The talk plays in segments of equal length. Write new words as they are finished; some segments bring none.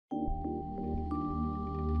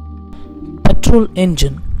petrol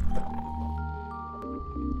engine.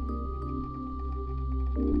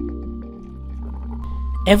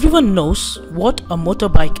 Everyone knows what a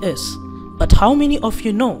motorbike is, but how many of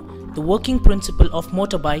you know the working principle of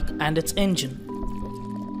motorbike and its engine?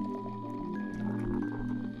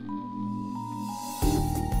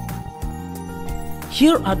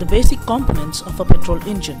 Here are the basic components of a petrol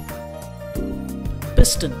engine.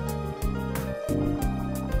 Piston,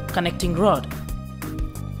 connecting rod,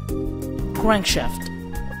 crankshaft,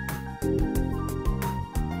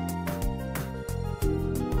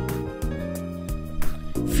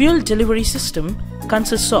 fuel delivery system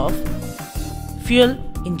consists of fuel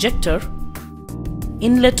injector,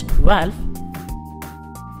 inlet valve,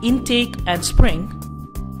 intake and spring,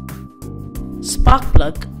 spark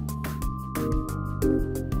plug,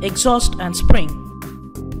 exhaust and spring,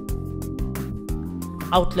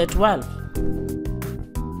 outlet valve.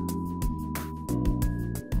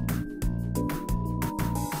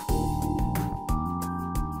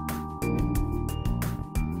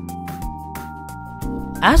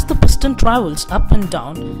 As the piston travels up and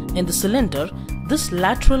down in the cylinder, this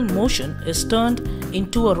lateral motion is turned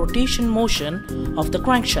into a rotation motion of the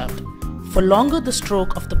crankshaft. For longer the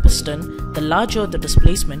stroke of the piston, the larger the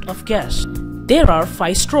displacement of gas. There are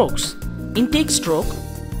 5 strokes: intake stroke,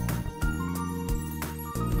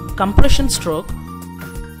 compression stroke,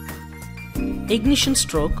 ignition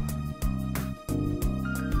stroke,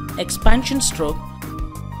 expansion stroke,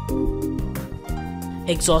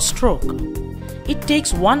 exhaust stroke. It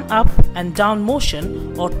takes one up and down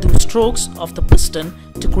motion or 2 strokes of the piston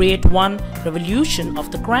to create one revolution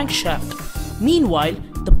of the crankshaft. Meanwhile,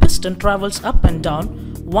 the piston travels up and down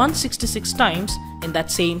 166 times in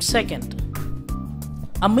that same second.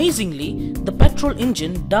 Amazingly, the petrol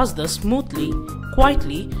engine does this smoothly,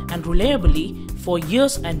 quietly and reliably for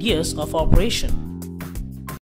years and years of operation.